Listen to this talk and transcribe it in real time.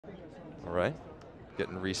All right,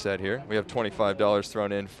 getting reset here. We have $25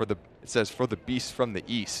 thrown in for the, it says for the beast from the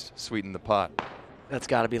east, sweeten the pot. That's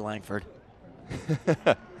got to be Langford.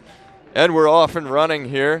 And we're off and running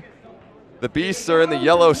here. The beasts are in the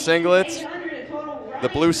yellow singlets. The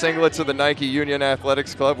blue singlets of the Nike Union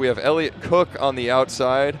Athletics Club. We have Elliott Cook on the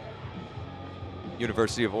outside,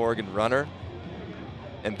 University of Oregon runner.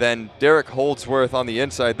 And then Derek Holdsworth on the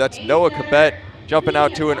inside. That's Noah Cabet jumping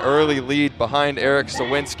out to an early lead behind Eric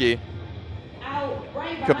Sawinski.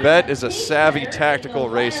 Cabet is a savvy tactical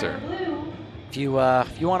racer. If you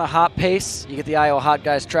want a hot pace, you get the Iowa Hot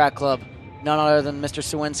Guys Track Club. None other than Mr.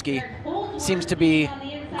 Sawinski. Seems to be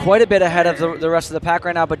quite a bit ahead of the rest of the pack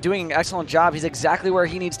right now, but doing an excellent job. He's exactly where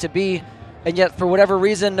he needs to be, and yet for whatever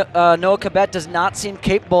reason, Noah Cabet does not seem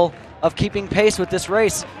capable of keeping pace with this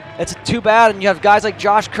race. It's too bad, and you have guys like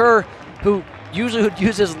Josh Kerr, who usually would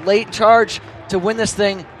use his late charge to win this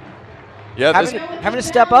thing, having to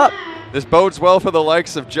step up. This bodes well for the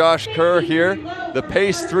likes of Josh Kerr here. The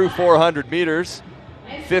pace through 400 meters,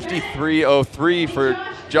 53.03 for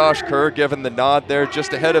Josh Kerr, given the nod there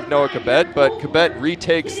just ahead of Noah Cabet, but Cabet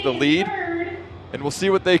retakes the lead, and we'll see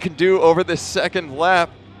what they can do over this second lap.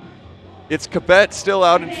 It's Cabet still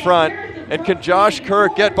out in front, and can Josh Kerr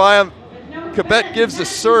get by him? Cabet gives a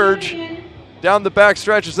surge down the back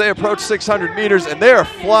stretch as they approach 600 meters, and they are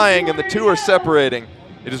flying, and the two are separating.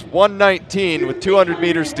 It is 1:19 with 200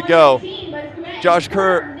 meters to go. Josh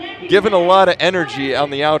Kerr giving a lot of energy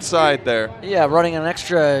on the outside there. Yeah, running an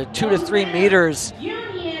extra 2 to 3 meters.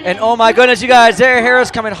 And oh my goodness, you guys, there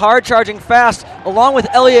Harris coming hard, charging fast, along with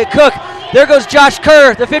Elliott Cook. There goes Josh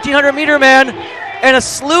Kerr, the 1,500 meter man, and a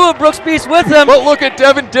slew of Brooks Beasts with him. But look at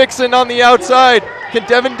Devin Dixon on the outside. Can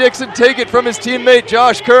Devin Dixon take it from his teammate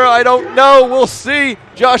Josh Kerr? I don't know, we'll see.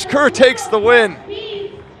 Josh Kerr takes the win.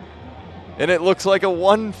 And it looks like a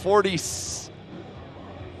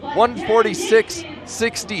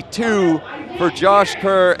 146.62 for Josh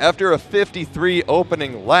Kerr after a 53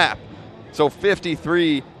 opening lap. So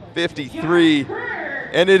 53.53,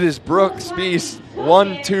 and it is Brooks Beast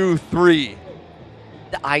 1, 2, 3.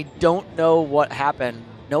 I don't know what happened.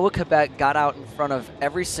 Noah Cabet got out in front of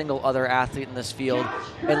every single other athlete in this field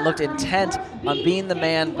and looked intent on being the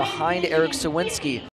man behind Eric Sawinski.